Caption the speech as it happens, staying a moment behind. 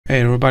Hey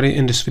everybody,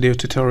 in this video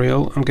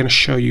tutorial I'm going to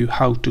show you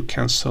how to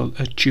cancel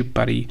a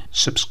TubeBuddy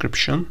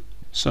subscription.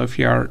 So if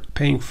you are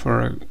paying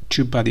for a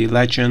TubeBuddy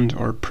Legend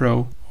or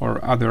Pro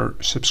or other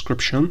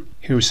subscription,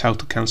 here is how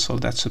to cancel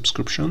that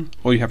subscription.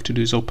 All you have to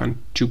do is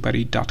open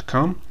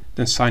TubeBuddy.com,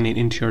 then sign in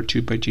into your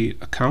TubeBuddy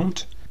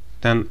account.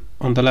 Then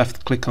on the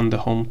left click on the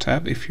Home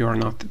tab if you are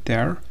not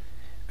there,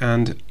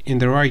 and in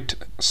the right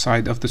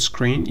side of the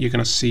screen you're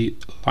going to see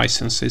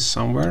licenses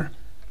somewhere.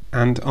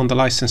 And on the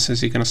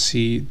licenses you're going to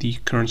see the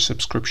current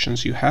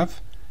subscriptions you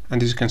have,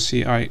 and as you can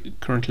see I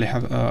currently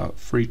have a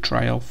free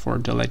trial for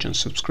the Legend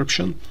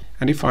subscription,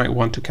 and if I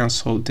want to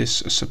cancel this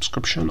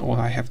subscription all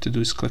I have to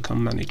do is click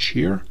on Manage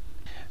here.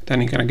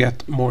 Then you're going to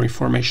get more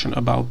information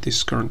about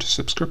this current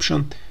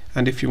subscription,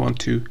 and if you want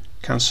to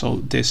cancel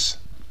this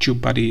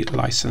TubeBuddy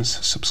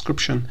license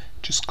subscription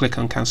just click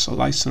on Cancel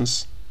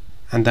License,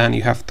 and then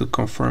you have to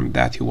confirm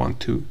that you want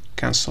to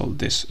cancel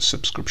this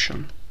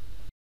subscription.